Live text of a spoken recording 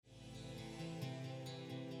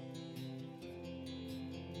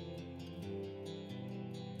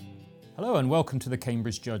Hello and welcome to the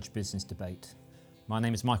Cambridge Judge Business Debate. My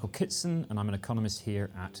name is Michael Kitson and I'm an economist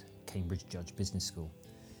here at Cambridge Judge Business School.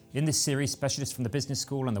 In this series, specialists from the business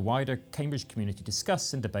school and the wider Cambridge community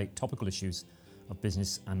discuss and debate topical issues of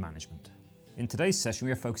business and management. In today's session,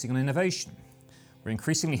 we are focusing on innovation. We're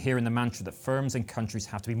increasingly hearing the mantra that firms and countries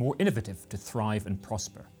have to be more innovative to thrive and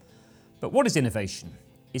prosper. But what is innovation?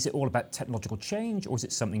 Is it all about technological change or is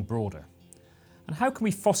it something broader? And how can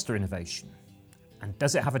we foster innovation? And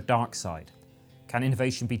does it have a dark side? Can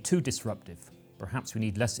innovation be too disruptive? Perhaps we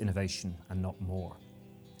need less innovation and not more.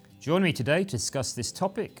 Joining me today to discuss this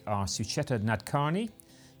topic are Sucheta Nadkarni,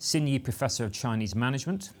 Sinyi Professor of Chinese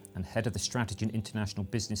Management and Head of the Strategy and International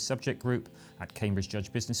Business Subject Group at Cambridge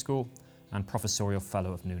Judge Business School and Professorial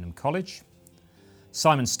Fellow of Newnham College.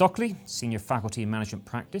 Simon Stockley, Senior Faculty in Management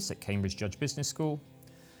Practice at Cambridge Judge Business School.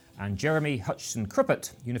 And Jeremy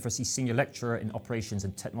Hutchison-Krupat, University Senior Lecturer in Operations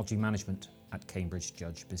and Technology Management at Cambridge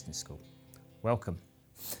Judge Business School. Welcome.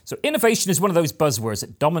 So innovation is one of those buzzwords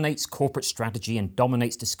that dominates corporate strategy and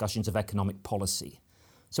dominates discussions of economic policy.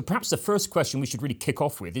 So perhaps the first question we should really kick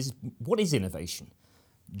off with is, what is innovation?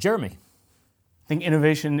 Jeremy? I think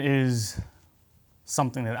innovation is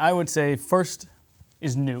something that I would say first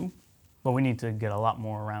is new, but we need to get a lot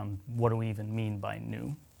more around what do we even mean by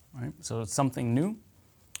new, right? So it's something new,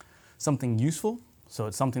 something useful, so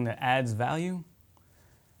it's something that adds value.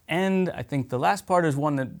 And I think the last part is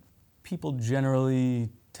one that people generally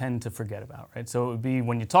tend to forget about, right? So it would be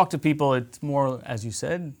when you talk to people, it's more, as you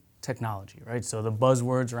said, technology, right? So the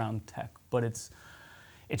buzzwords around tech, but it's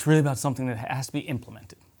really about something that has to be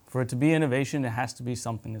implemented. For it to be innovation, it has to be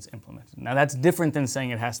something that's implemented. Now that's different than saying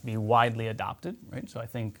it has to be widely adopted, right? So I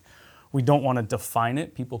think we don't want to define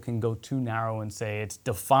it. People can go too narrow and say it's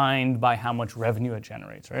defined by how much revenue it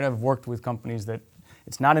generates, right? I've worked with companies that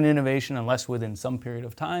it's not an innovation unless within some period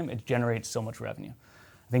of time it generates so much revenue.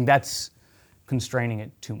 I think that's constraining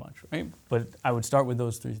it too much, right? But I would start with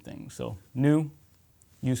those three things. So new,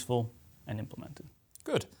 useful, and implemented.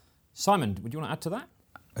 Good. Simon, would you want to add to that?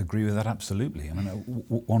 Agree with that, absolutely. I mean,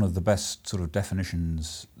 one of the best sort of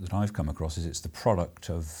definitions that I've come across is it's the product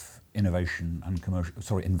of invention and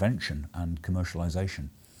commercialization.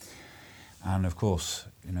 And of course,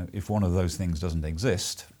 if one of those things doesn't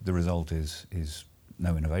exist, the result is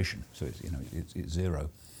no innovation. So it's zero.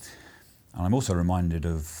 And I'm also reminded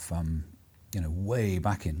of way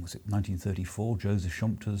back in 1934, Joseph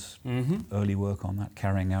Schumpeter's early work on that,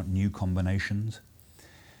 carrying out new combinations,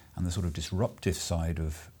 and the sort of disruptive side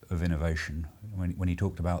of innovation when he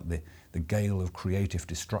talked about the gale of creative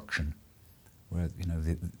destruction, where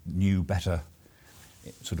the new, better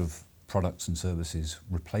sort of products and services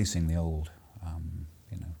replacing the old,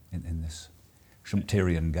 in this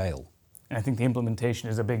Schumpeterian gale. And I think the implementation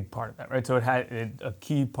is a big part of that, right? So a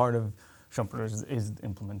key part of Schumpeter's is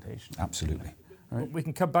implementation. Absolutely. Right. We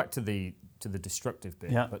can come back to the destructive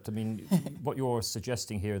bit, yeah. But I mean, what you're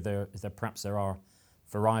suggesting here is that perhaps there are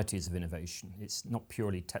varieties of innovation. It's not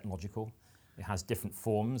purely technological. It has different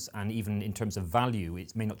forms, and even in terms of value,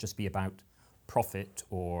 it may not just be about profit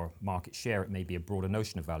or market share. It may be a broader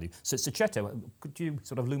notion of value. So, Sucheta, could you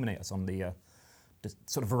sort of illuminate us on the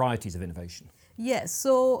sort of varieties of innovation? Yes.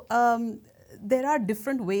 So there are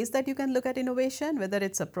different ways that you can look at innovation, whether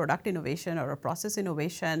it's a product innovation or a process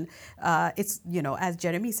innovation. It's, as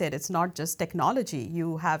Jeremy said, it's not just technology.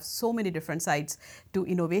 You have so many different sides to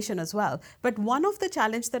innovation as well. But one of the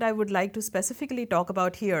challenges that I would like to specifically talk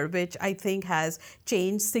about here, which I think has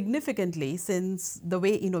changed significantly since the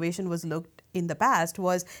way innovation was looked in the past,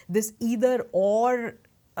 was this either or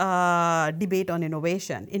debate on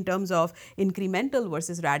innovation in terms of incremental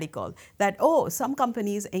versus radical, that some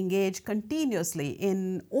companies engage continuously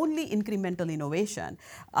in only incremental innovation.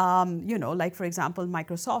 Like for example,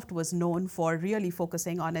 Microsoft was known for really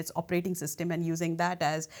focusing on its operating system and using that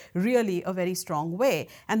as really a very strong way.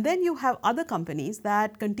 And then you have other companies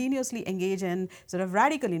that continuously engage in sort of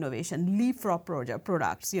radical innovation, leapfrog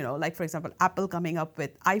products, like for example, Apple coming up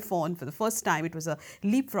with iPhone for the first time, it was a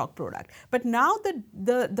leapfrog product. But now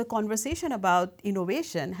the conversation about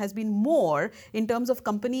innovation has been more in terms of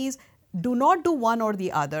companies do not do one or the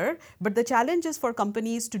other, but the challenge is for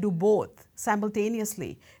companies to do both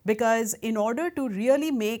simultaneously, because in order to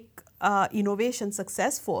really make innovation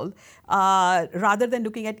successful, rather than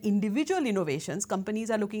looking at individual innovations, companies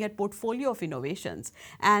are looking at portfolio of innovations.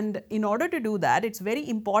 And in order to do that, it's very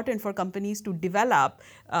important for companies to develop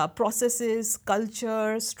processes,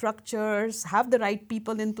 culture, structures, have the right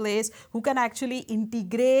people in place who can actually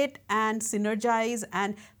integrate and synergize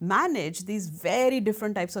and manage these very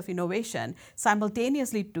different types of innovation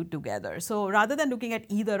simultaneously together. So rather than looking at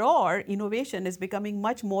either or, innovation is becoming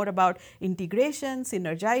much more about integration,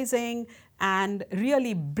 synergizing, combining and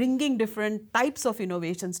really bringing different types of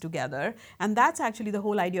innovations together. And that's actually the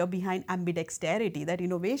whole idea behind ambidexterity, that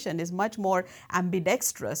innovation is much more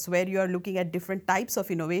ambidextrous, where you are looking at different types of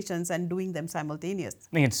innovations and doing them simultaneously.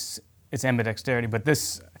 I think it's ambidexterity, but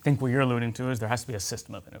this, I think what you're alluding to is there has to be a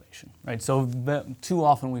system of innovation, right? So too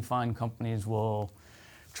often we find companies will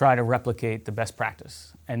try to replicate the best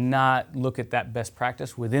practice and not look at that best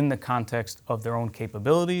practice within the context of their own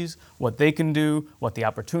capabilities, what they can do, what the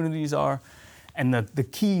opportunities are. And the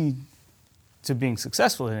key to being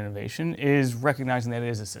successful in innovation is recognizing that it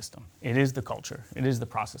is a system. It is the culture, it is the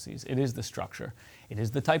processes, it is the structure, it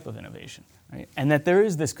is the type of innovation, right? And that there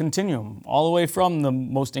is this continuum all the way from the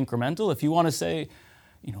most incremental. If you want to say,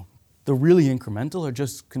 the really incremental are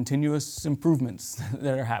just continuous improvements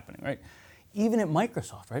that are happening, right? Even at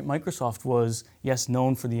Microsoft, right? Microsoft was, yes,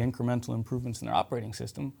 known for the incremental improvements in their operating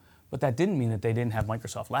system, but that didn't mean that they didn't have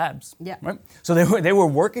Microsoft Labs, right? So they were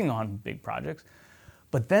working on big projects.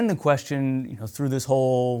 But then the question, through this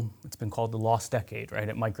whole, it's been called the lost decade, right,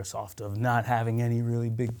 at Microsoft, of not having any really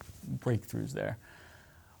big breakthroughs there.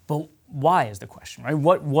 But why is the question, right?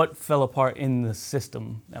 What fell apart in the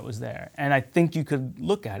system that was there? And I think you could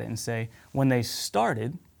look at it and say, when they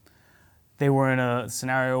started, they were in a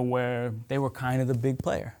scenario where they were kind of the big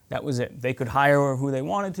player. That was it. They could hire who they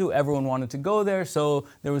wanted to. Everyone wanted to go there, so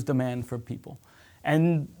there was demand for people.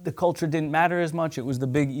 And the culture didn't matter as much. It was the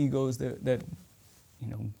big egos that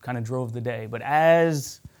kind of drove the day. But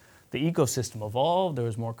as the ecosystem evolved, there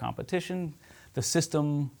was more competition, the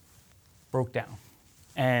system broke down.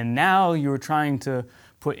 And now you're trying to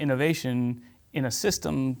put innovation in a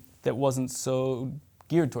system that wasn't so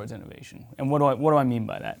geared towards innovation. And what do I mean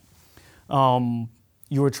by that?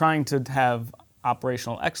 You were trying to have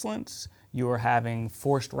operational excellence, you were having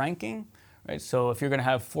forced ranking, right? So if you're going to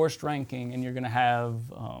have forced ranking and you're going to have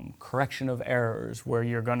correction of errors where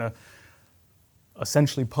you're going to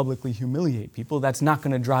essentially publicly humiliate people, that's not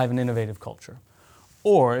going to drive an innovative culture.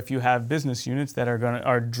 Or if you have business units that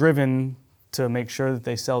are driven to make sure that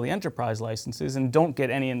they sell the enterprise licenses and don't get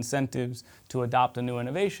any incentives to adopt a new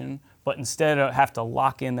innovation, but instead have to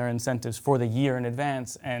lock in their incentives for the year in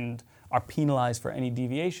advance and are penalized for any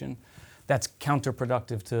deviation, that's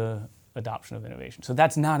counterproductive to adoption of innovation. So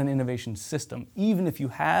that's not an innovation system. Even if you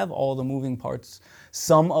have all the moving parts,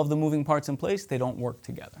 some of the moving parts in place, they don't work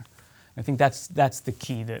together. I think that's the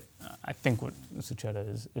key that I think what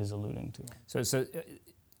Sucheta is alluding to. So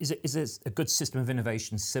is a good system of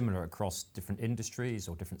innovation similar across different industries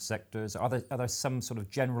or different sectors? Are there some sort of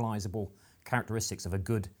generalizable characteristics of a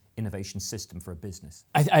good innovation system for a business?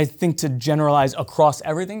 I think to generalize across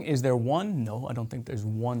everything, is there one? No, I don't think there's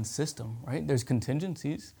one system, right? There's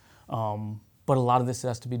contingencies, but a lot of this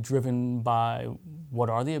has to be driven by what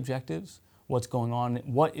are the objectives, what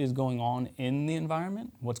is going on in the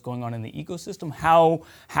environment, what's going on in the ecosystem,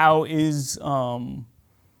 how is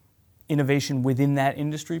innovation within that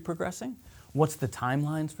industry progressing, what's the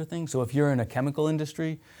timelines for things. So if you're in a chemical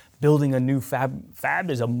industry, building a new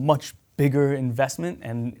fab is a much bigger investment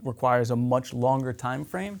and requires a much longer time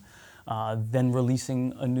frame than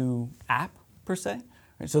releasing a new app per se.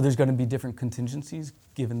 Right? So there's going to be different contingencies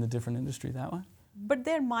given the different industry that way. But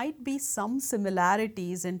there might be some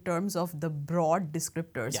similarities in terms of the broad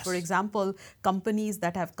descriptors. Yes. For example, companies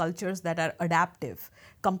that have cultures that are adaptive,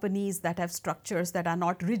 companies that have structures that are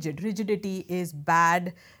not rigid. Rigidity is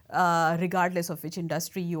bad regardless of which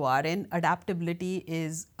industry you are in. Adaptability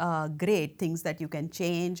is great, things that you can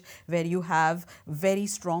change, where you have very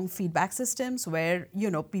strong feedback systems, where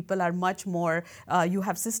people are much more, you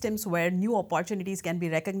have systems where new opportunities can be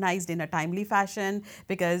recognized in a timely fashion,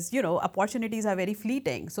 because opportunities are very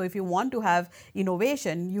fleeting. So if you want to have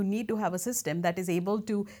innovation, you need to have a system that is able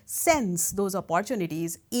to sense those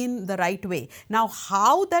opportunities in the right way. Now,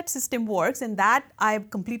 how that system works, and that I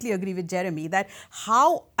completely agree with Jeremy, that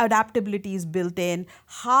how adaptability is built in,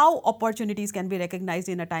 how opportunities can be recognized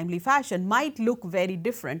in a timely fashion might look very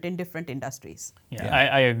different in different industries. Yeah.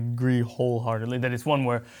 I agree wholeheartedly that it's one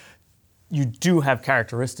where you do have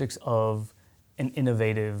characteristics of an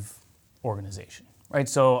innovative organization, right?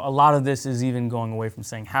 So a lot of this is even going away from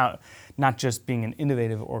saying how, not just being an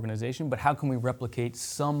innovative organization, but how can we replicate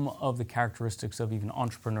some of the characteristics of even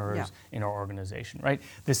entrepreneurs in our organization, right?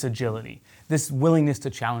 This agility, this willingness to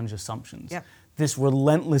challenge assumptions. Yeah. This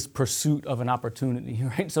relentless pursuit of an opportunity,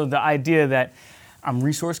 right? So the idea that I'm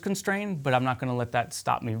resource constrained, but I'm not going to let that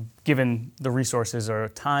stop me, given the resources or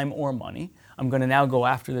time or money. I'm going to now go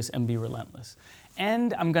after this and be relentless.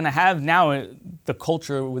 And I'm going to have now the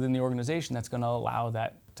culture within the organization that's going to allow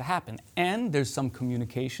that to happen. And there's some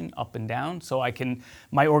communication up and down, so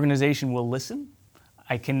my organization will listen.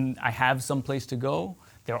 I have some place to go.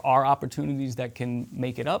 there are opportunities that can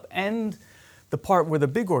make it up, and the part where the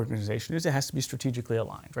big organization is, it has to be strategically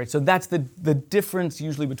aligned, right? So that's the difference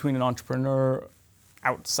usually between an entrepreneur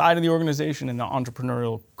outside of the organization and the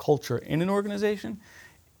entrepreneurial culture in an organization,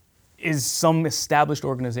 is some established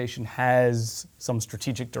organization has some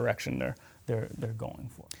strategic direction they're going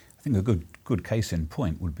for. I think a good case in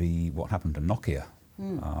point would be what happened to Nokia.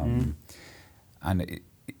 And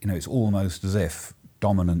it's almost as if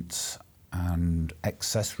dominance and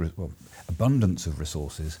abundance of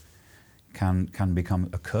resources can become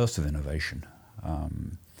a curse of innovation.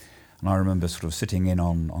 And I remember sort of sitting in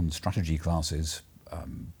on strategy classes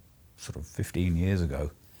sort of 15 years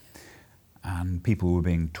ago, and people were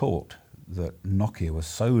being taught that Nokia was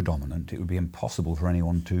so dominant it would be impossible for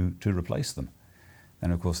anyone to replace them.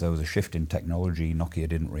 Then of course there was a shift in technology. Nokia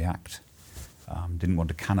didn't react, didn't want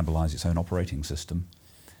to cannibalize its own operating system,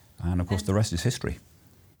 and of course the rest is history.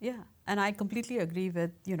 Yeah, and I completely agree with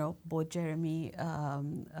both Jeremy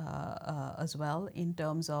as well in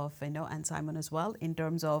terms of and Simon as well in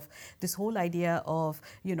terms of this whole idea of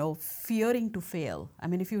fearing to fail. I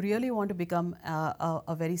mean, if you really want to become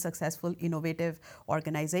a very successful, innovative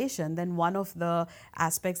organization, then one of the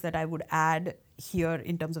aspects that I would add here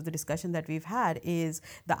in terms of the discussion that we've had is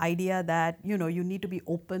the idea that you need to be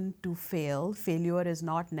open to fail. Failure is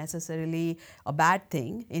not necessarily a bad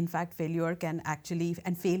thing. In fact, failure can actually,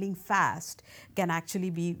 and failing fast can actually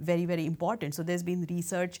be very, very important. So there's been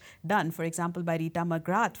research done, for example, by Rita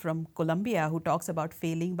McGrath from Columbia, who talks about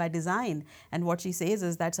failing by design. And what she says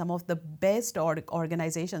is that some of the best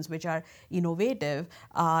organizations which are innovative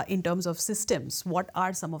in terms of systems, what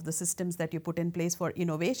are some of the systems that you put in place for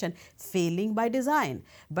innovation? Failing by design.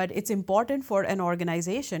 But it's important for an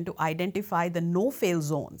organization to identify the no-fail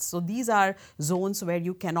zones. So these are zones where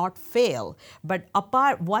you cannot fail. But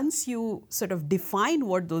once you sort of define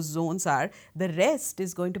what those zones are, the rest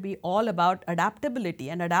is going to be all about adaptability.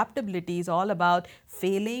 And adaptability is all about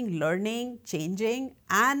failing, learning, changing,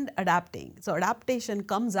 and adapting. So adaptation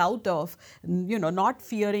comes out of not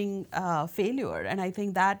fearing failure. And I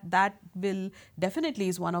think that will definitely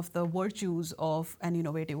is one of the virtues of an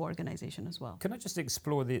innovative organization as well. Can I just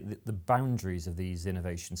explore the boundaries of these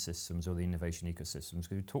innovation systems or the innovation ecosystems?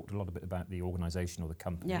 Because we talked a lot about the organization or the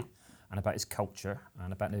company, and about its culture,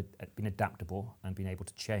 and about it being adaptable and being able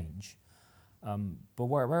to change. But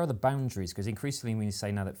where are the boundaries? Because increasingly we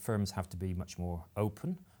say now that firms have to be much more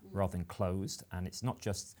open rather than closed, and it's not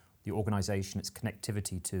just the organisation, it's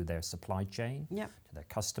connectivity to their supply chain, to their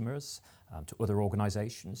customers, to other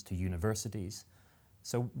organisations, to universities.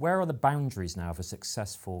 So where are the boundaries now of a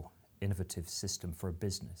successful innovative system for a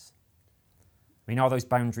business? I mean, are those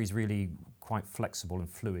boundaries really quite flexible and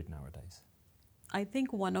fluid nowadays? I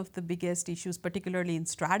think one of the biggest issues, particularly in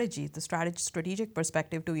strategy, the strategic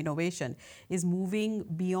perspective to innovation, is moving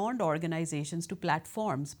beyond organizations to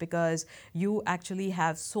platforms, because you actually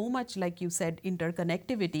have so much, like you said,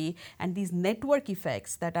 interconnectivity, and these network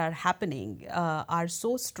effects that are happening are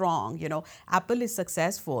so strong. Apple is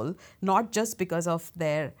successful not just because of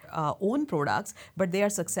their own products, but they are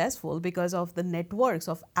successful because of the networks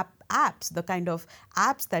of apps, the kind of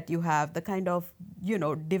apps that you have, the kind of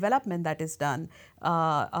development that is done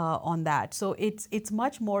on that. So it's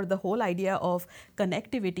much more the whole idea of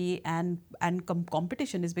connectivity and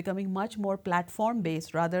competition is becoming much more platform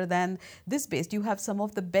based rather than this based. You have some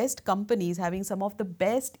of the best companies having some of the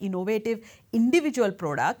best innovative individual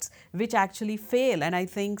products which actually fail. And I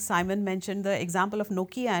think Simon mentioned the example of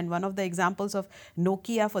Nokia, and one of the examples of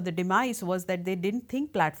Nokia for the demise was that they didn't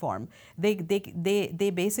think platform. They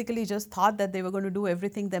basically just thought that they were going to do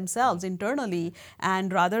everything themselves internally,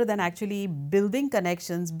 and rather than actually building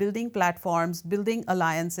connections, building platforms, building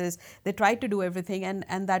alliances, they tried to do everything,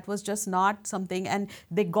 and that was just not something. And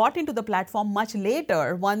they got into the platform much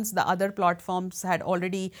later once the other platforms had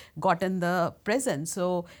already gotten the presence.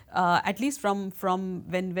 So at least from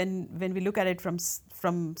when we look at it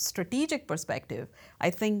from strategic perspective,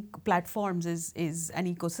 I think platforms is and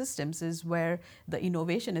ecosystems is where the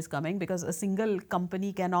innovation is coming, because a single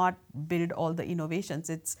company cannot build all the innovations.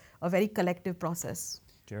 It's a very collective process.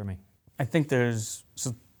 Jeremy? I think there's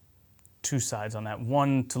two sides on that.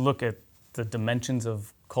 One, to look at the dimensions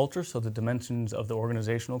of culture, so the dimensions of the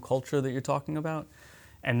organizational culture that you're talking about,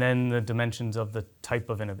 and then the dimensions of the type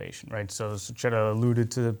of innovation, right? So Sucheta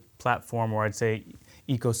alluded to the platform, or I'd say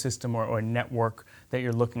ecosystem or network that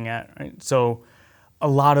you're looking at, right? So a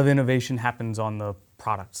lot of innovation happens on the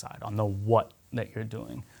product side, on the what that you're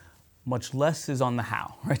doing. Much less is on the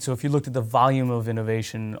how, right? So if you looked at the volume of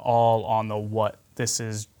innovation all on the what, this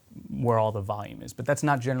is where all the volume is. But that's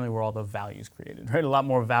not generally where all the value is created, right? A lot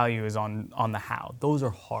more value is on the how. Those are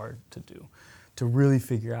hard to do. to really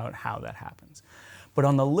figure out how that happens. But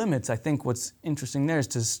on the limits, I think what's interesting there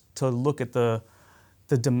is to look at the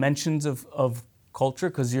dimensions of culture,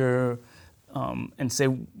 because and say,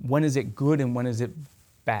 when is it good and when is it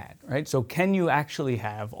bad, right? So can you actually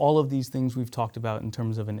have all of these things we've talked about in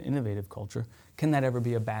terms of an innovative culture? Can that ever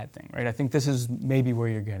be a bad thing, right? I think this is maybe where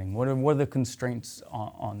you're getting. What are the constraints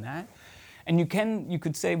on that? And you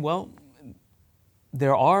could say, well,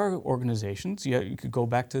 there are organizations, you could go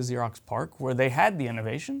back to Xerox PARC, where they had the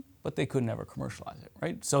innovation, but they could never commercialize it,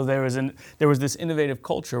 right? So there was this innovative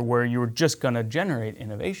culture where you were just going to generate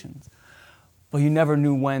innovations, but you never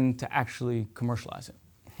knew when to actually commercialize it.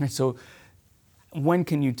 Right? So when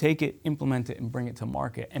can you take it, implement it, and bring it to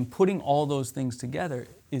market? And putting all those things together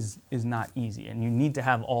is not easy, and you need to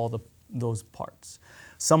have all those parts.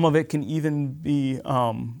 Some of it can even be,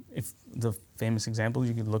 if the famous example,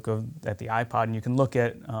 you could look at the iPod, and you can look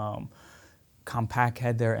at Compaq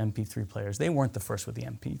had their MP3 players. They weren't the first with the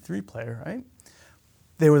MP3 player, right?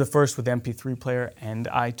 They were the first with the MP3 player and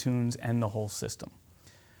iTunes and the whole system.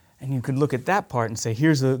 And you could look at that part and say,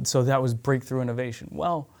 so that was breakthrough innovation.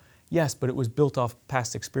 Well, yes, but it was built off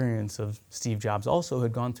past experience of Steve Jobs also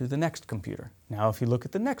had gone through the next computer. Now, if you look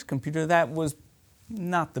at the next computer, that was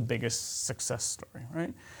not the biggest success story,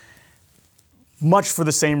 right? Much for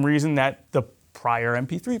the same reason that the prior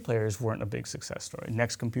MP3 players weren't a big success story.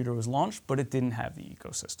 Next computer was launched, but it didn't have the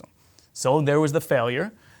ecosystem. So there was the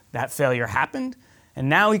failure. That failure happened, and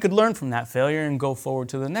now he could learn from that failure and go forward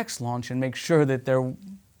to the next launch and make sure that there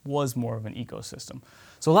was more of an ecosystem.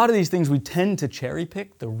 So a lot of these things we tend to cherry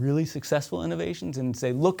pick the really successful innovations and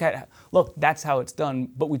say, look, that's how it's done,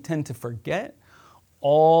 but we tend to forget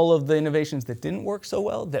all of the innovations that didn't work so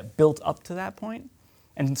well that built up to that point.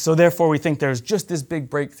 And so therefore we think there's just this big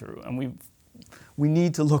breakthrough, and we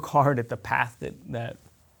need to look hard at the path that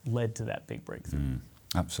led to that big breakthrough.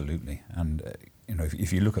 Absolutely. And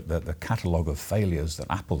if you look at the catalogue of failures that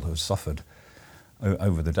Apple has suffered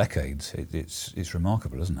over the decades, it's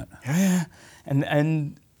remarkable, isn't it? Yeah.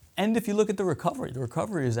 And if you look at the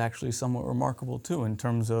recovery is actually somewhat remarkable too, in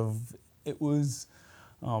terms of it was,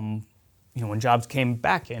 when Jobs came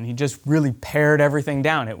back in, he just really pared everything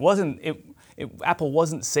down. Apple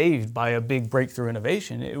wasn't saved by a big breakthrough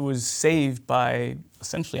innovation. It was saved by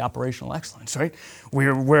essentially operational excellence, right?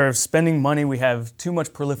 We're spending money. We have too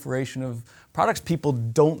much proliferation of products. People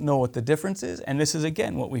don't know what the difference is. And this is,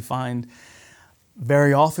 again, what we find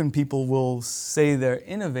very often. People will say they're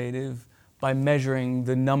innovative by measuring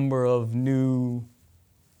the number of new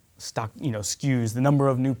SKUs, the number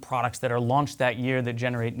of new products that are launched that year that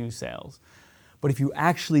generate new sales. But if you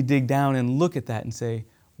actually dig down and look at that and say,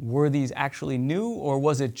 were these actually new, or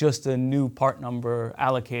was it just a new part number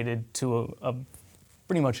allocated to a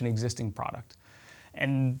pretty much an existing product?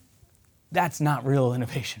 And that's not real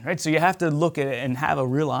innovation, right? So you have to look at it and have a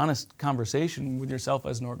real honest conversation with yourself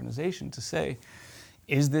as an organization to say,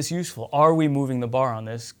 is this useful? Are we moving the bar on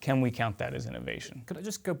this? Can we count that as innovation? Could I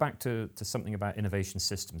just go back to something about innovation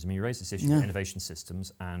systems? I mean, you raised this issue of innovation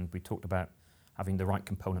systems, and we talked about having the right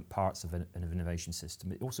component parts of an innovation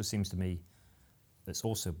system. It also seems to me that's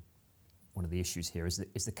also one of the issues here is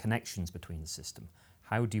the connections between the system.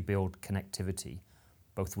 How do you build connectivity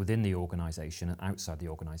both within the organisation and outside the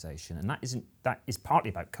organisation? And that is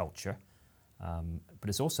partly about culture, but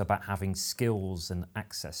it's also about having skills and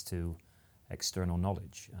access to external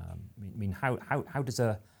knowledge. How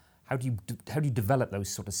do you develop those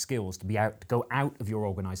sort of skills to go out of your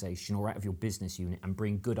organisation or out of your business unit and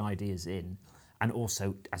bring good ideas in, and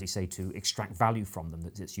also, as you say, to extract value from them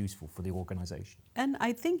that's useful for the organisation? And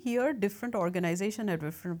I think here different organizations have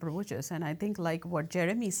different approaches. And I think like what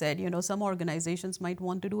Jeremy said, some organizations might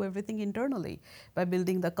want to do everything internally by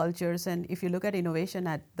building the cultures. And if you look at innovation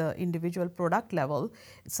at the individual product level,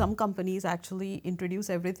 some companies actually introduce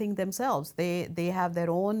everything themselves. They have their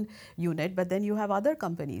own unit, but then you have other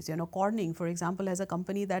companies. Corning, for example, has a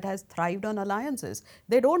company that has thrived on alliances.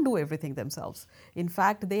 They don't do everything themselves. In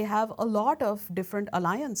fact, they have a lot of different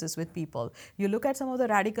alliances with people. You look at some of the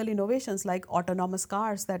radical innovations like autonomous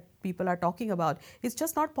cars that people are talking about. It's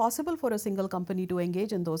just not possible for a single company to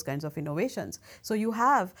engage in those kinds of innovations. So you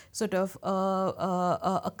have sort of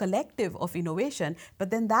a collective of innovation, but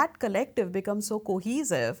then that collective becomes so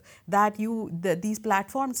cohesive that these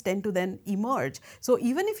platforms tend to then emerge. So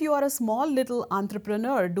even if you are a small little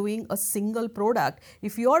entrepreneur doing a single product,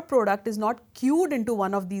 if your product is not queued into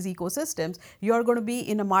one of these ecosystems, you're going to be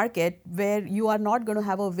in a market where you you are not going to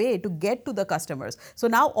have a way to get to the customers. So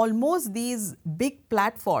now almost these big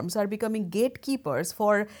platforms are becoming gatekeepers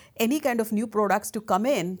for any kind of new products to come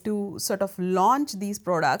in. To sort of launch these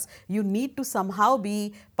products, you need to somehow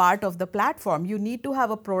be part of the platform. You need to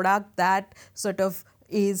have a product that sort of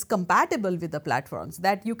is compatible with the platforms,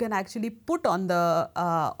 that you can actually put on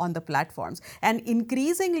the platforms. And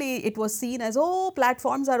increasingly it was seen as, oh,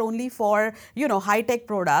 platforms are only for, high-tech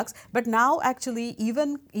products. But now actually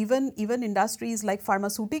even industries like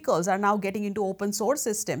pharmaceuticals are now getting into open source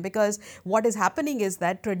system, because what is happening is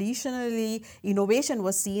that traditionally innovation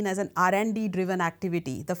was seen as an R&D driven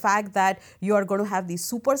activity. The fact that you are going to have these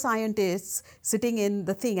super scientists sitting in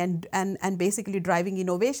the thing and basically driving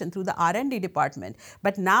innovation through the R&D department.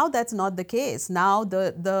 But now that's not the case. Now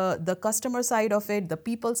the customer side of it, the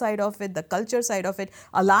people side of it, the culture side of it,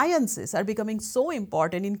 alliances are becoming so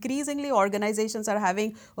important. Increasingly, organizations are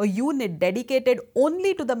having a unit dedicated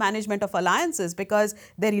only to the management of alliances, because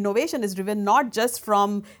their innovation is driven not just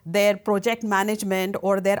from their project management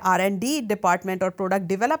or their R&D department or product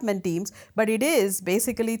development teams, but it is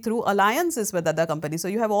basically through alliances with other companies. So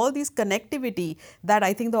you have all these connectivity that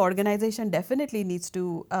I think the organization definitely needs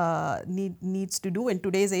to do in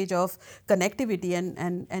today's age of connectivity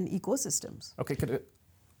and ecosystems.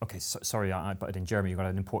 Okay, sorry, I butted in. Jeremy, you've got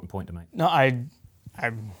an important point to make. No, I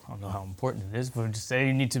don't know how important it is, but just say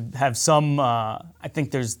you need to have some. I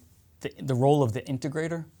think there's the role of the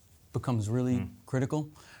integrator becomes really critical,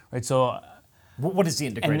 right? So, what is the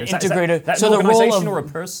integrator? Integrator. That so an the organization role or a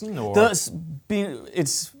person, or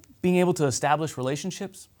it's being able to establish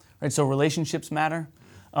relationships, right? So relationships matter.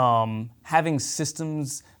 Having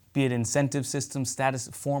systems, be it incentive systems, status,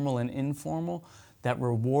 formal and informal, that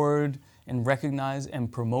reward and recognize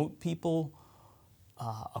and promote people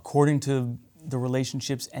according to the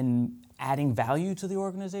relationships and adding value to the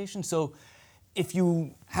organization. So if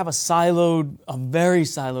you have a very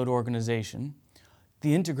siloed organization,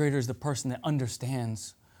 the integrator is the person that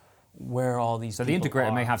understands where all these people are. So the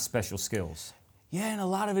integrator may have special skills. Yeah, and a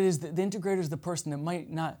lot of it is the integrator is the person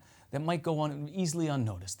that might go on easily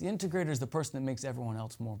unnoticed. The integrator is the person that makes everyone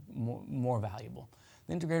else more valuable.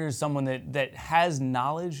 The integrator is someone that has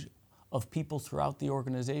knowledge of people throughout the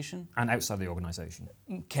organization. And outside the organization.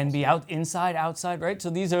 Can be outside, right? So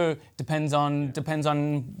these depends on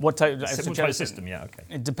what type of system, yeah, okay.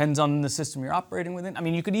 It depends on the system you're operating within. I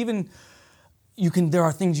mean, there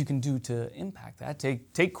are things you can do to impact that.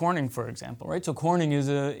 Take Corning, for example, right? So Corning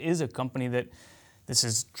is a company that, this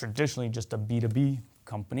is traditionally just a B2B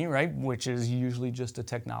company, right? Which is usually just a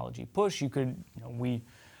technology push.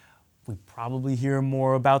 We probably hear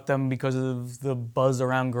more about them because of the buzz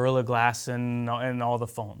around Gorilla Glass and all the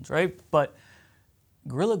phones, right? But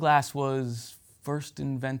Gorilla Glass was first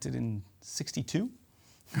invented in 1962,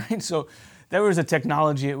 right? So there was a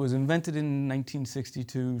technology, it was invented in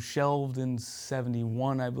 1962, shelved in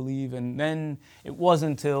 1971, I believe, and then it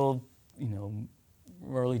wasn't until,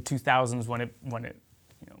 early 2000s when it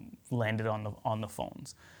landed on the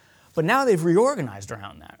phones. But now they've reorganized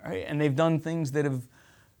around that, right? And they've done things that have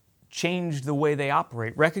changed the way they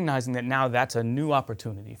operate, recognizing that now that's a new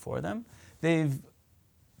opportunity for them. They've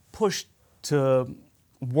pushed to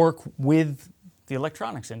work with the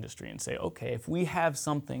electronics industry and say, okay, if we have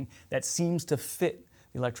something that seems to fit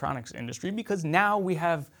the electronics industry, because now we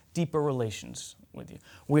have deeper relations with you.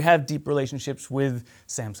 We have deep relationships with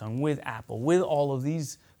Samsung, with Apple, with all of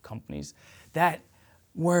these companies, that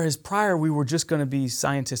whereas prior we were just going to be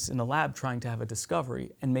scientists in a lab trying to have a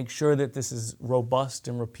discovery and make sure that this is robust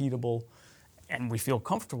and repeatable and we feel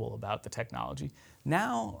comfortable about the technology.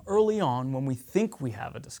 Now, early on, when we think we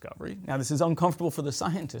have a discovery, now this is uncomfortable for the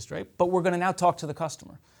scientist, right? But we're going to now talk to the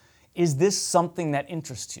customer. Is this something that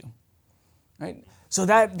interests you, right? So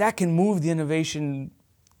that can move the innovation,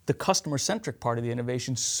 the customer-centric part of the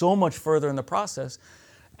innovation, so much further in the process,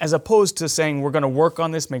 as opposed to saying we're going to work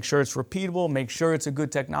on this, make sure it's repeatable, make sure it's a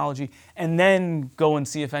good technology, and then go and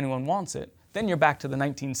see if anyone wants it. Then you're back to the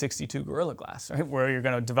 1962 Gorilla Glass, right, where you're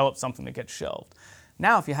going to develop something that gets shelved.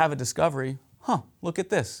 Now, if you have a discovery, look at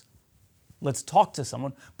this. Let's talk to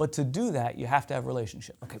someone. But to do that, you have to have a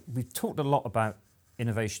relationship. Okay, we've talked a lot about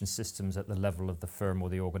innovation systems at the level of the firm or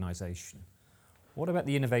the organization. What about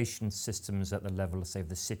the innovation systems at the level, say, of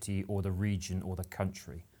the city or the region or the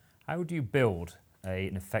country? How do you build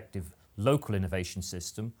an effective local innovation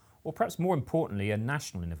system, or perhaps more importantly, a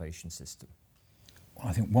national innovation system? Well,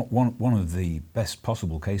 I think one of the best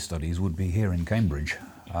possible case studies would be here in Cambridge.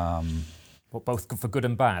 Both for good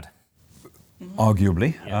and bad?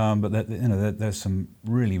 Arguably, yeah. But there's some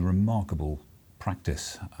really remarkable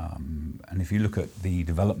practice. And if you look at the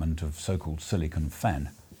development of so-called silicon fen,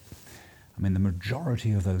 I mean, the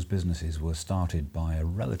majority of those businesses were started by a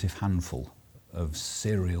relative handful of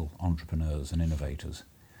serial entrepreneurs and innovators,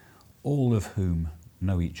 all of whom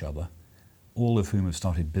know each other, all of whom have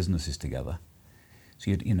started businesses together. So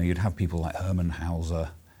you'd have people like Herman Hauser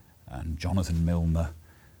and Jonathan Milner,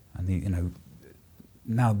 and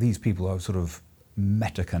now these people are sort of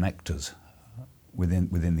meta connectors within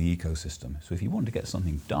the ecosystem. So if you want to get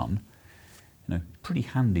something done, pretty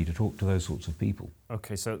handy to talk to those sorts of people.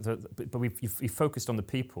 Okay, so but we've focused on the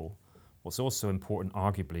people. What's also important,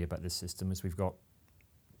 arguably, about this system is we've got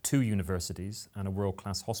 2 universities and a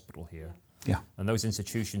world-class hospital here. Yeah. And those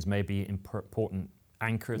institutions may be important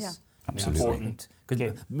anchors. Yeah. Absolutely. Important.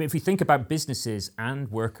 Because if we think about businesses and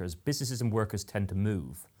workers tend to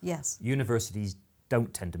move. Yes. Universities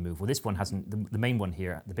don't tend to move. Well, this one hasn't, the main one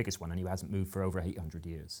here, the biggest one anyway, hasn't moved for over 800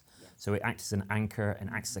 years. Yeah. So it acts as an anchor, it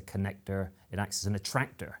acts as a connector, it acts as an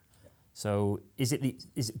attractor. Yeah. So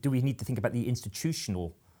do we need to think about the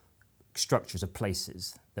institutional structures of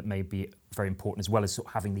places that may be very important, as well as sort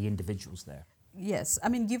of having the individuals there? Yes, I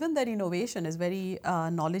mean, given that innovation is very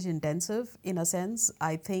knowledge intensive in a sense,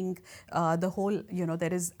 I think the whole,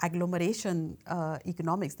 there is agglomeration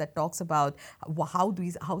economics that talks about how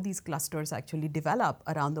these clusters actually develop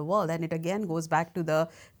around the world. And it again goes back to the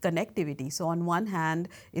connectivity. So on one hand,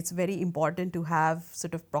 it's very important to have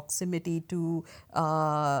sort of proximity to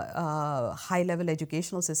high level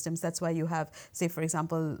educational systems. That's why you have, say, for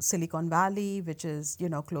example, Silicon Valley, which is,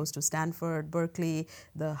 close to Stanford, Berkeley,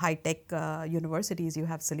 the high tech universities. You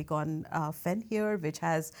have Silicon Fen here, which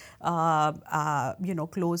has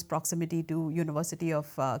close proximity to University of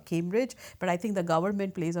Cambridge. But I think the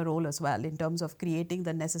government plays a role as well in terms of creating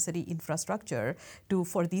the necessary infrastructure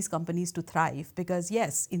for these companies to thrive. Because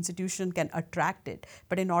yes, institution can attract it,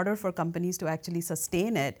 but in order for companies to actually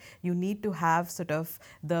sustain it, you need to have sort of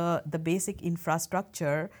the basic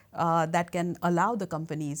infrastructure that can allow the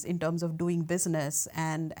companies in terms of doing business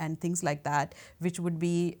and things like that, which would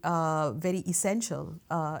be very essential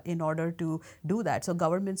in order to do that. So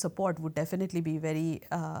government support would definitely be very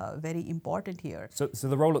important here. So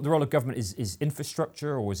the role of government is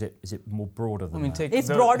infrastructure, or is it more broader than that? It's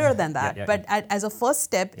broader than that, but yeah. As a first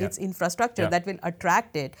step, it's infrastructure that will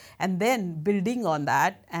attract it, and then building on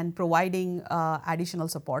that and providing additional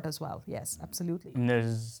support as well. Yes, absolutely. And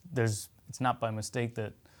it's not by mistake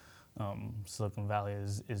that Silicon Valley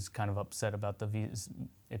is kind of upset about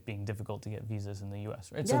it being difficult to get visas in the U.S.,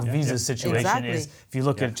 right? Yeah. So the visa situation is, if you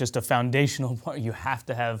look at just a foundational part,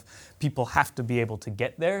 people have to be able to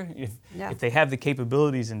get there. If they have the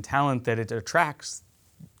capabilities and talent that it attracts,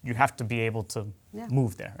 you have to be able to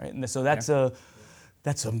move there, right? And so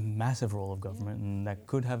that's a massive role of government, and that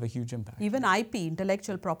could have a huge impact. Even IP,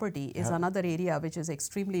 intellectual property, is another area which is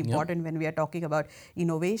extremely important when we are talking about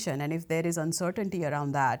innovation. And if there is uncertainty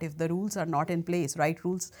around that, if the rules are not in place, right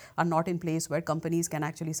rules are not in place where companies can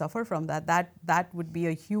actually suffer from that would be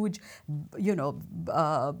a huge,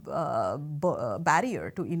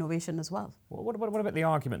 barrier to innovation as well. Well, what about the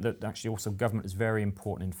argument that actually also government is very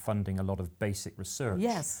important in funding a lot of basic research,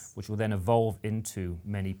 which will then evolve into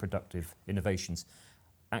many productive innovations?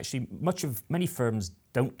 Actually, many firms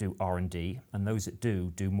don't do R&D, and those that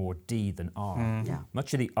do more D than R.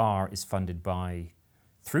 Much of the R is funded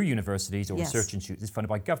through universities or research institutes. It's funded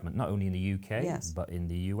by government, not only in the UK, but in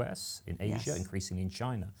the US, in Asia, increasingly in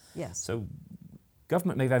China. So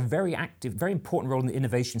government may have a very active, very important role in the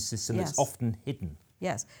innovation system that's often hidden.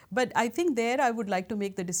 Yes, but I think there I would like to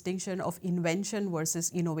make the distinction of invention versus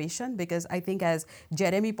innovation, because I think, as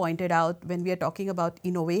Jeremy pointed out, when we are talking about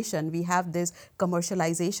innovation, we have this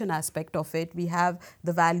commercialization aspect of it. We have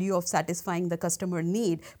the value of satisfying the customer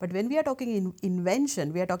need. But when we are talking in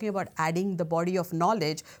invention, we are talking about adding the body of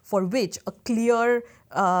knowledge for which a clear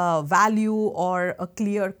value or a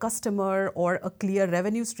clear customer or a clear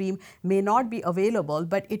revenue stream may not be available,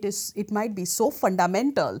 but it might be so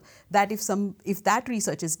fundamental that if that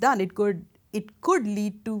research is done, it could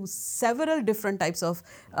lead to several different types of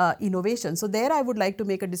innovation. So there I would like to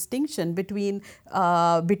make a distinction between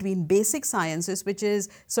basic sciences, which is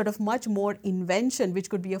sort of much more invention, which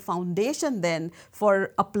could be a foundation then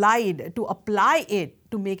for apply it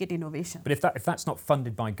to make it innovation. But if that's not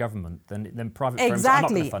funded by government, then private firms are not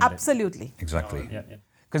going to fund it. Absolutely. Exactly.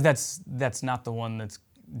 Because that's not the one that's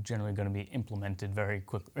generally going to be implemented very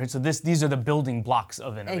quickly. Right? So these are the building blocks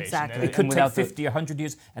of innovation. Exactly. It could take 50, 100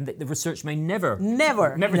 years, and the research may never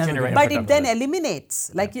generate. But it then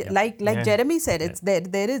eliminates, like Jeremy said,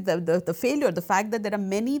 there is the failure, the fact that there are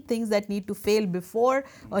many things that need to fail before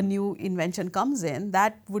a new invention comes in.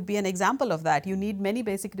 That would be an example of that. You need many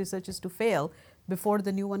basic researches to fail before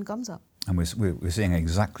the new one comes up. And we're seeing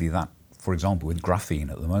exactly that, for example, with graphene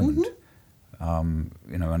at the moment. And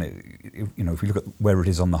if we look at where it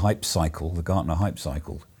is on the hype cycle, the Gartner hype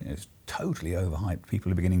cycle, it's totally overhyped.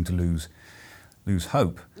 People are beginning to lose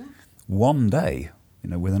hope. One day,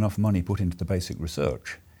 with enough money put into the basic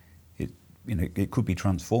research, it could be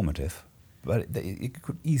transformative, but it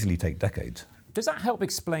could easily take decades. Does that help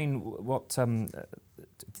explain what,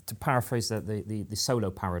 to paraphrase the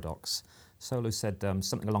Solow paradox? Solow said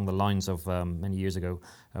something along the lines of many years ago,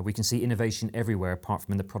 we can see innovation everywhere apart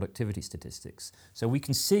from in the productivity statistics. So we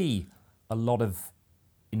can see a lot of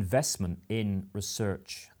investment in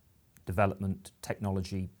research, development,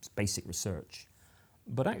 technology, basic research.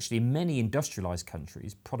 But actually in many industrialized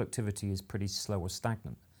countries, productivity is pretty slow or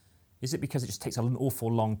stagnant. Is it because it just takes an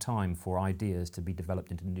awful long time for ideas to be developed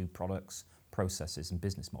into new products, processes and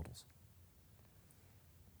business models?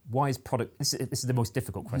 Why is this is the most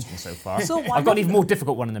difficult question so far. I've got an even more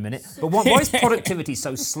difficult one in a minute. But why is productivity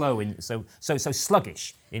so slow so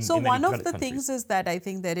sluggish in many one of the countries? things is that I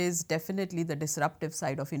think there is definitely the disruptive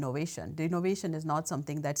side of innovation. The innovation is not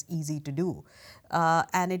something that's easy to do.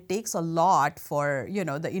 And it takes a lot for,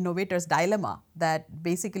 the innovator's dilemma that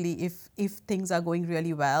basically if things are going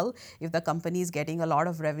really well, if the company is getting a lot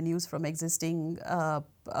of revenues from existing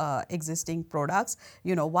products,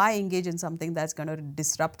 why engage in something that's going to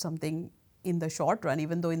disrupt something in the short run,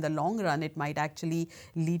 even though in the long run it might actually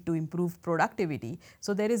lead to improved productivity.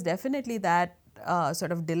 So there is definitely that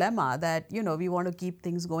sort of dilemma that, we want to keep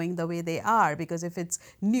things going the way they are because if it's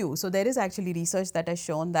new. So there is actually research that has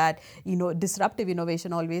shown that, disruptive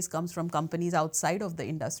innovation always comes from companies outside of the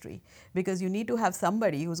industry because you need to have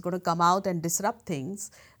somebody who's going to come out and disrupt things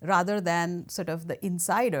rather than sort of the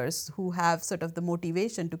insiders who have sort of the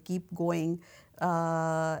motivation to keep going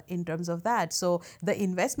in terms of that. So the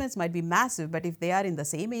investments might be massive, but if they are in the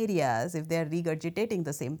same areas, if they are regurgitating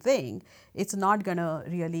the same thing, it's not going to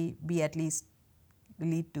really be at least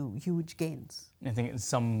lead to huge gains. I think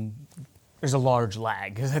there's a large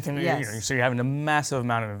lag. I think yes. So you're having a massive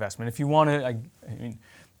amount of investment. If you want to,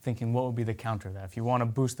 thinking what would be the counter to that? If you want to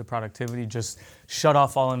boost the productivity, just shut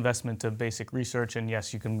off all investment to basic research, and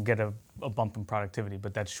yes, you can get a bump in productivity,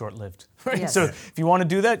 but that's short-lived. Right? Yes. So if you want to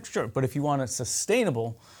do that, sure. But if you want a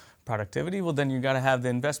sustainable productivity, well, then you got to have the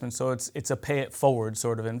investment. So it's a pay-it-forward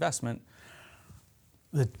sort of investment.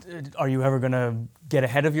 Are you ever going to get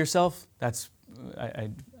ahead of yourself? I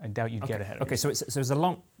doubt you'd get ahead of yourself. Okay, so there's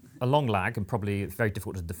a long lag, and probably it's very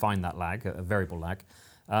difficult to define that lag, a variable lag.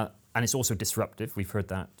 And it's also disruptive. We've heard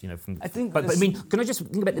that, from. I think. But can I just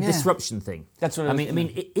think about the disruption thing? That's what I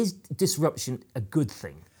mean. Is disruption a good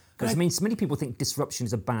thing? Because many people think disruption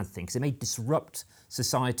is a bad thing because it may disrupt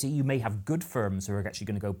society. You may have good firms who are actually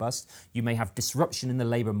going to go bust. You may have disruption in the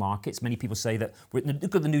labour markets. Many people say that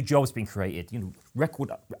look at the new jobs being created.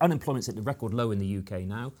 Record unemployment's at the record low in the UK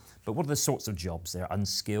now. But what are the sorts of jobs? They're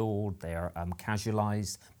unskilled. They're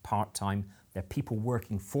casualised, part-time. They're people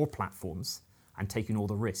working for platforms and taking all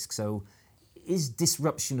the risk. So, is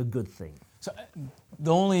disruption a good thing? So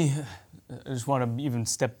I just want to even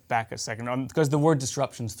step back a second because the word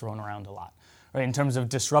disruption is thrown around a lot, right? In terms of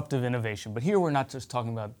disruptive innovation. But here we're not just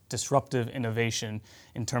talking about disruptive innovation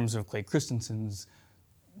in terms of Clay Christensen's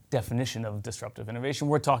definition of disruptive innovation.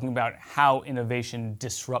 We're talking about how innovation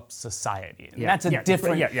disrupts society. And that's a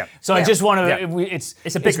different. So I just want to. It's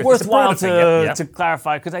worthwhile to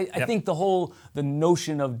clarify because I think the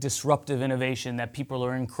notion of disruptive innovation that people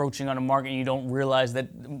are encroaching on a market and you don't realize that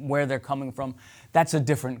where they're coming from, that's a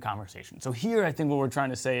different conversation. So here I think what we're trying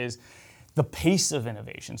to say is the pace of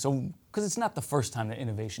innovation. So because it's not the first time that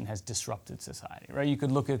innovation has disrupted society, right? You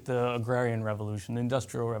could look at the agrarian revolution, the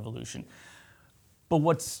industrial revolution. But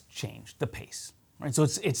what's changed? The pace, right? So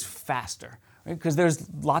it's faster, right? Because there's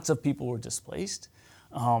lots of people who are displaced.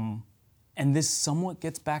 And this somewhat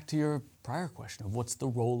gets back to your prior question of what's the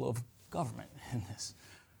role of government in this?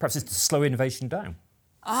 Perhaps it's to slow innovation down.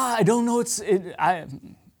 I don't know.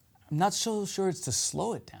 I'm not so sure it's to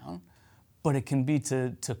slow it down, but it can be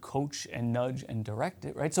to coach and nudge and direct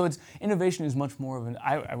it, right? So innovation is much more of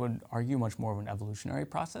I would argue much more of an evolutionary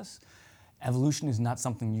process. Evolution is not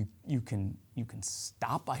something you can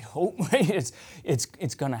stop, I hope, right?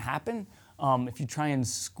 It's going to happen. If you try and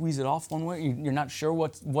squeeze it off one way, you're not sure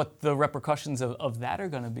what the repercussions of that are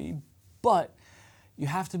going to be. But you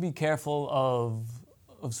have to be careful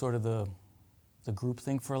of sort of the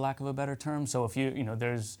groupthink, for lack of a better term. So if you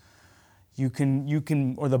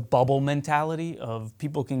can or the bubble mentality of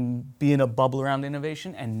people can be in a bubble around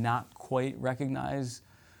innovation and not quite recognize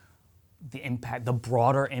the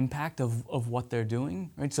broader impact of what they're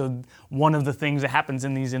doing, right? So one of the things that happens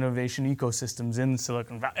in these innovation ecosystems in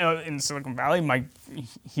Silicon Valley, might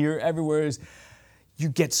hear everywhere is you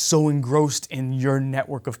get so engrossed in your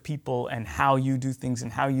network of people and how you do things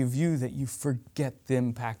and how you view that you forget the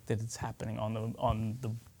impact that it's happening on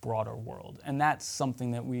the broader world. And that's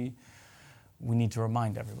something that we need to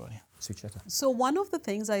remind everybody. Sucheta. So one of the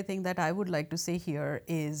things I think that I would like to say here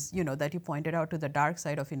is, that you pointed out to the dark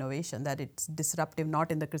side of innovation, that it's disruptive,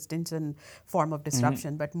 not in the Christensen form of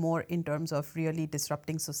disruption, but more in terms of really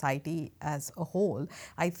disrupting society as a whole.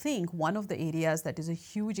 I think one of the areas that is a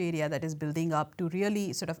huge area that is building up to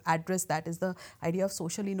really sort of address that is the idea of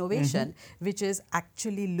social innovation, which is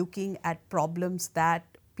actually looking at problems that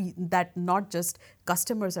not just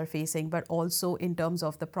customers are facing, but also in terms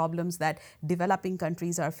of the problems that developing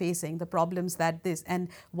countries are facing, the problems that and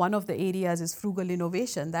one of the areas is frugal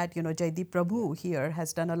innovation that, Jaideep Prabhu here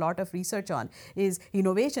has done a lot of research on, is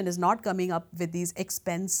innovation is not coming up with these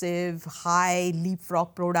expensive, high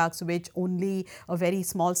leapfrog products which only a very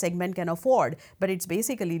small segment can afford, but it's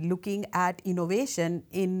basically looking at innovation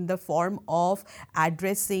in the form of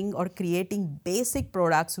addressing or creating basic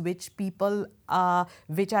products which people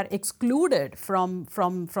which are excluded from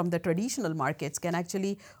the traditional markets can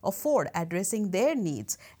actually afford, addressing their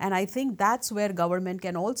needs. And I think that's where government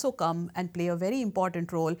can also come and play a very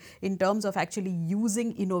important role in terms of actually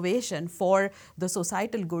using innovation for the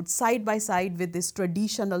societal good side by side with this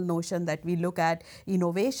traditional notion that we look at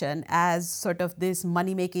innovation as sort of this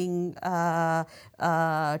money-making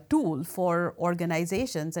tool for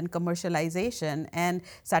organizations and commercialization and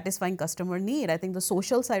satisfying customer need. I think the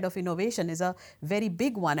social side of innovation is a very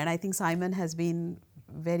big one, and I think Simon has been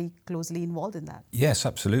very closely involved in that. Yes,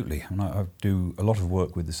 absolutely. I do a lot of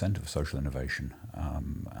work with the Centre for Social Innovation,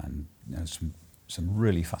 and some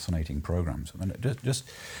really fascinating programs.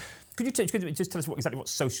 Could you just tell us exactly what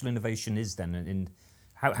social innovation is then, and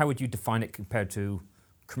how would you define it compared to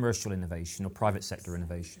commercial innovation or private sector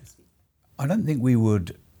innovation? I don't think we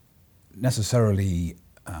would necessarily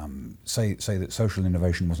say that social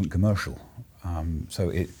innovation wasn't commercial.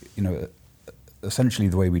 Essentially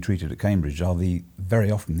the way we treat it at Cambridge very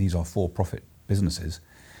often these are for-profit businesses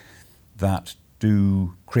that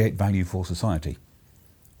do create value for society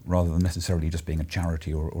rather than necessarily just being a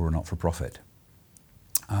charity or a not-for-profit.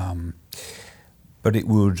 But it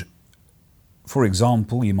would, for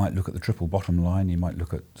example, you might look at the triple bottom line, you might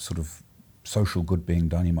look at sort of social good being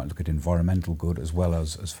done, you might look at environmental good as well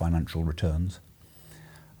as financial returns.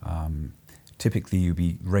 Typically you'd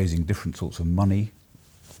be raising different sorts of money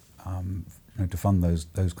to fund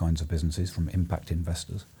those kinds of businesses from impact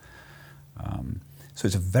investors. So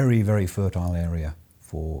it's a very, very fertile area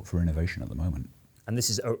for innovation at the moment. And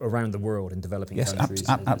this is around the world in developing countries?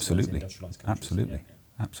 Yes, absolutely.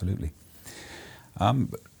 Absolutely.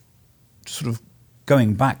 Sort of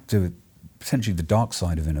going back to potentially the dark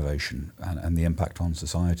side of innovation and the impact on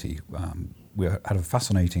society, we had a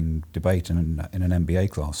fascinating debate in an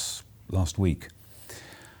MBA class last week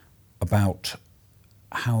about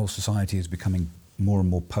how society is becoming more and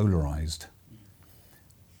more polarized,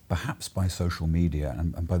 perhaps by social media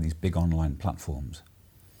and by these big online platforms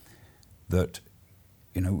that,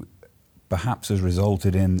 perhaps has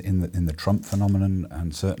resulted in the Trump phenomenon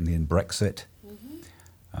and certainly in Brexit,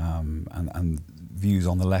 and views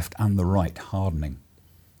on the left and the right hardening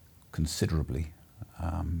considerably.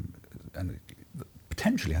 And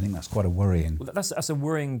potentially, I think that's quite a worrying... Well, that's a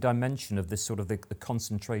worrying dimension of this sort of the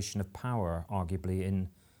concentration of power, arguably, in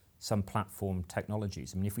some platform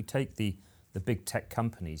technologies. I mean, if we take the big tech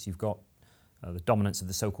companies, you've got the dominance of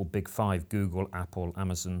the so-called big five, Google, Apple,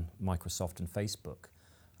 Amazon, Microsoft and Facebook.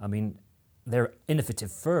 I mean, they're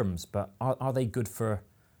innovative firms, but are they good for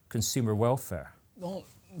consumer welfare? Well,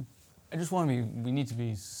 we need to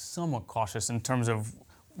be somewhat cautious in terms of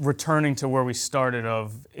returning to where we started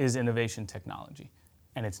of, is innovation technology?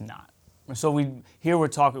 And it's not. So we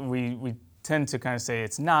tend to kind of say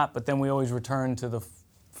it's not, but then we always return to the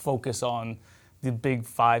focus on the big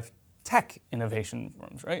five tech innovation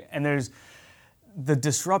firms, right? And there's the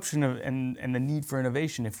disruption of and the need for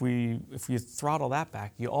innovation. If you throttle that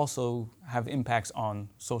back, you also have impacts on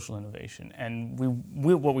social innovation. And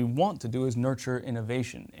what we want to do is nurture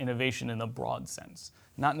innovation in a broad sense,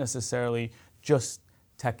 not necessarily just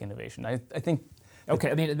tech innovation. I think.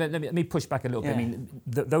 Okay, I mean, let me push back a little bit. I mean,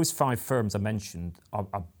 those five firms I mentioned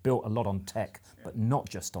are built a lot on tech, but not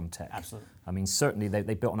just on tech. Absolutely. I mean, certainly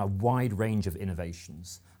they built on a wide range of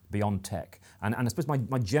innovations beyond tech. And I suppose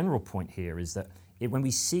my general point here is that when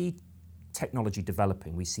we see technology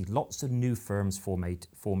developing, we see lots of new firms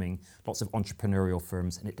forming, lots of entrepreneurial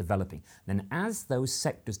firms, and it developing. And then as those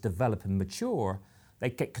sectors develop and mature,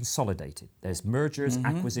 they get consolidated. There's mergers,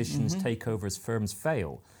 acquisitions, takeovers, firms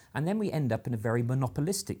fail. and then we end up in a very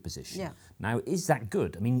monopolistic position. Yeah. Now, is that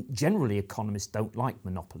good? I mean, generally economists don't like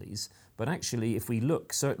monopolies, but actually if we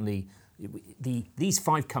look, certainly these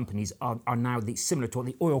 5 companies are now similar to what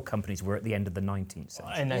the oil companies were at the end of the 19th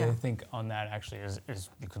century. And I think on that actually is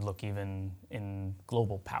you could look even in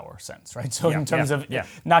global power sense, right? So in terms of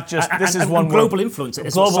not just this is one global influence,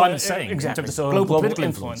 is what Simon's saying. Exactly. So global political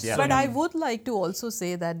influence. Yeah. But I would like to also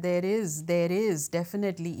say that there is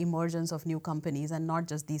definitely emergence of new companies, and not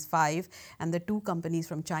just these 5. And the 2 companies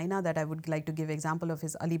from China that I would like to give example of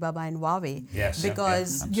is Alibaba and Huawei. Yes.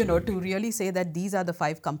 Because to really say that these are the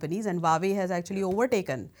 5 companies, and Huawei has actually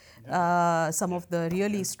overtaken some of the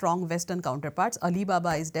really strong Western counterparts.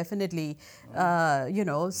 Alibaba is definitely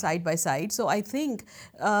side by side. So I think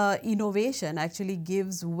innovation actually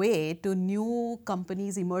gives way to new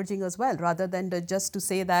companies emerging as well, rather than just to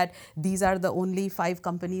say that these are the only 5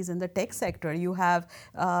 companies in the tech sector. You have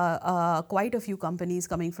quite a few companies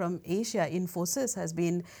coming from Asia. Infosys has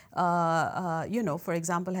been, for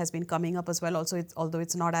example, has been coming up as well. Also, although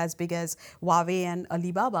it's not as big as Huawei and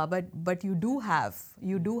Alibaba, but you do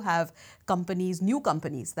have companies, new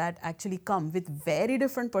companies that actually come with very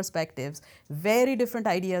different perspectives, very different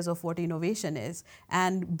ideas of what innovation is,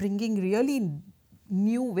 and bringing really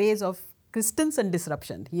new ways of Christensen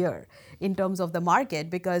disruption here in terms of the market,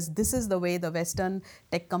 because this is the way the Western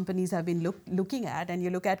tech companies have been looking at. And you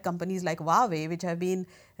look at companies like Huawei, which have been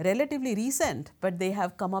relatively recent, but they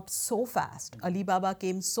have come up so fast. Alibaba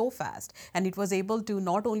came so fast, and it was able to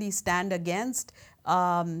not only stand against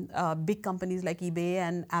big companies like eBay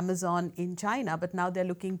and Amazon in China, but now they're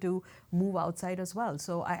looking to move outside as well.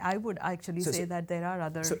 So I would actually say that there are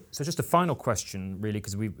other... So just a final question, really,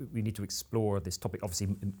 because we need to explore this topic,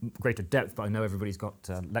 obviously in greater depth, but I know everybody's got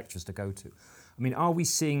lectures to go to. I mean, are we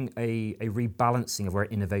seeing a rebalancing of where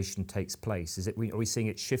innovation takes place? Are we seeing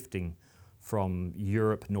it shifting from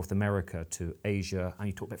Europe, North America to Asia, and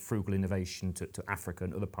you talk about frugal innovation to Africa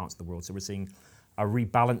and other parts of the world? So we're seeing a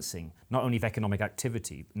rebalancing, not only of economic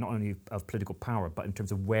activity, not only of political power, but in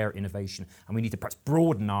terms of where innovation, and we need to perhaps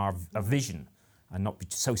broaden our vision and not be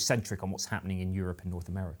so centric on what's happening in Europe and North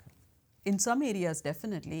America. In some areas,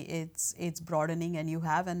 definitely, it's broadening, and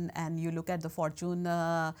you look at the Fortune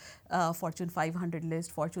 500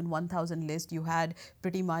 list, Fortune 1000 list. You had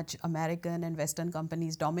pretty much American and Western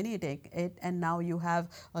companies dominating it, and now you have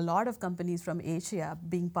a lot of companies from Asia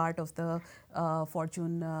being part of the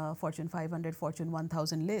Fortune 500, Fortune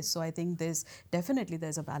 1000 list. So I think there's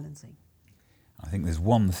a balancing. I think there's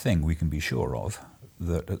one thing we can be sure of,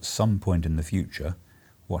 that at some point in the future,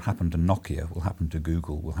 what happened to Nokia will happen to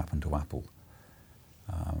Google, will happen to Apple.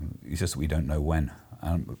 It's just that we don't know when.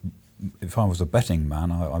 And if I was a betting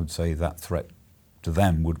man, I would say that threat to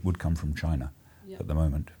them would come from China at the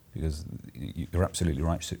moment, because you're absolutely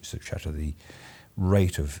right, Sucheta, the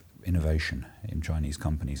rate of innovation in Chinese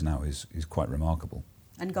companies now is quite remarkable.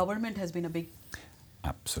 And government has been a big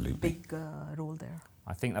role there.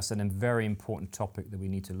 I think that's a very important topic that we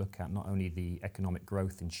need to look at, not only the economic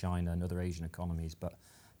growth in China and other Asian economies, but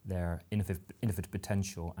their innovative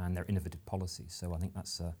potential and their innovative policies. So I think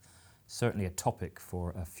that's certainly a topic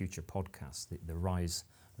for a future podcast, the rise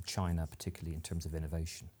of China, particularly in terms of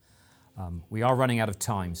innovation. We are running out of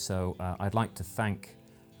time, so I'd like to thank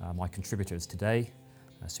my contributors today,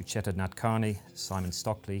 Sucheta Nadkarni, Simon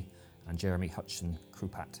Stockley, and Jeremy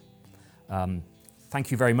Hutchison-Krupat. Thank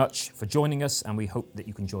you very much for joining us, and we hope that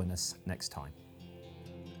you can join us next time.